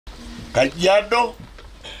Kajiado,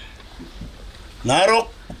 Narok,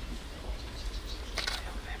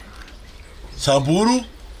 Samburu,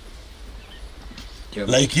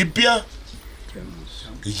 Laikipia,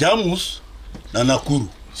 Jamus na Nakuru.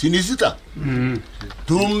 Sini sita.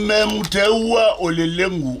 Tumemteua Ole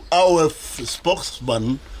Lenku awe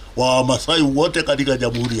spokesman wa Maasai wote katika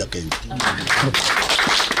Jamhuri ya Kenya.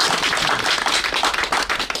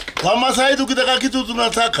 Kwa Maasai tukitaka kitu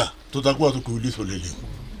tunataka, tutakuwa tukiuliza Ole Lenku.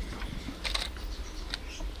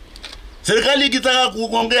 Serikali ikitaka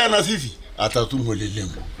kuongea na sisi, atatuma Ole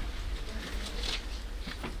Lenku.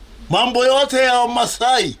 Mambo yote ya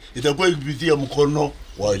Maasai itakuwa ikipitia mkono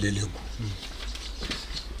wa Ole Lenku.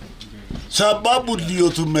 Sababu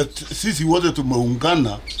ndio sisi wote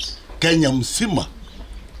tumeungana Kenya mzima.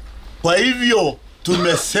 Kwa hivyo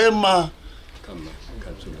tumesema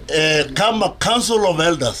kama Council of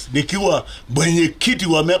Elders, nikiwa mwenyekiti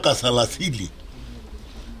wa miaka 30,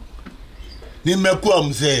 nimekuwa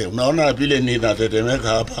mzee. Unaona vile ninatetemeka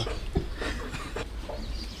hapa.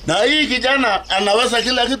 Na hii kijana anaweza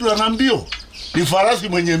kila kitu, ana mbio. Ni farasi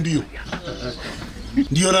mwenye mbio.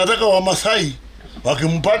 Ndio nataka wa Maasai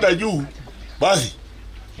wakimpata juu basi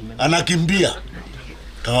anakimbia.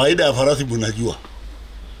 Kawaida ya farasi mnajua.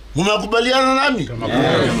 Mmekubaliana nami?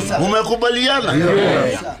 Mmekubaliana?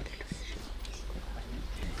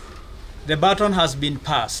 The baton has been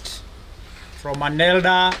passed from an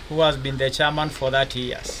elder who has been the chairman for 30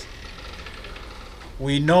 years.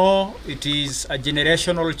 We know it is a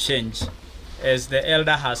generational change, as the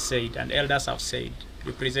elder has said and elders have said,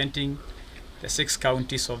 representing the 6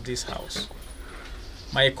 counties of this house.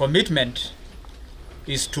 My commitment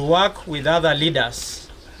is to work with other leaders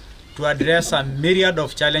to address a myriad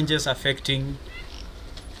of challenges affecting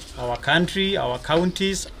our country, our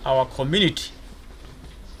counties, our community,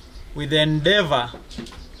 with the endeavor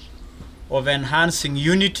of enhancing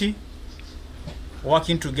unity,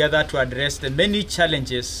 working together to address the many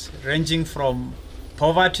challenges ranging from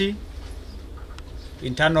poverty,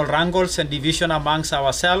 internal wrangles and division amongst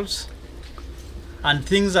ourselves, and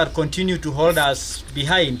things that continue to hold us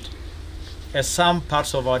behind as some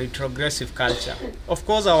parts of our retrogressive culture. Of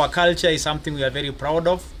course, our culture is something we are very proud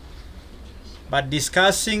of, but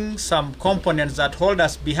discussing some components that hold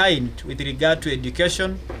us behind with regard to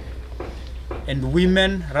education and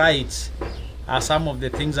women's rights are some of the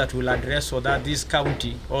things that we'll address, so that this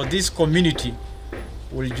county or this community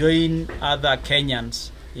will join other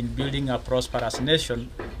Kenyans in building a prosperous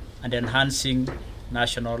nation and enhancing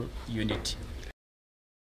national unity.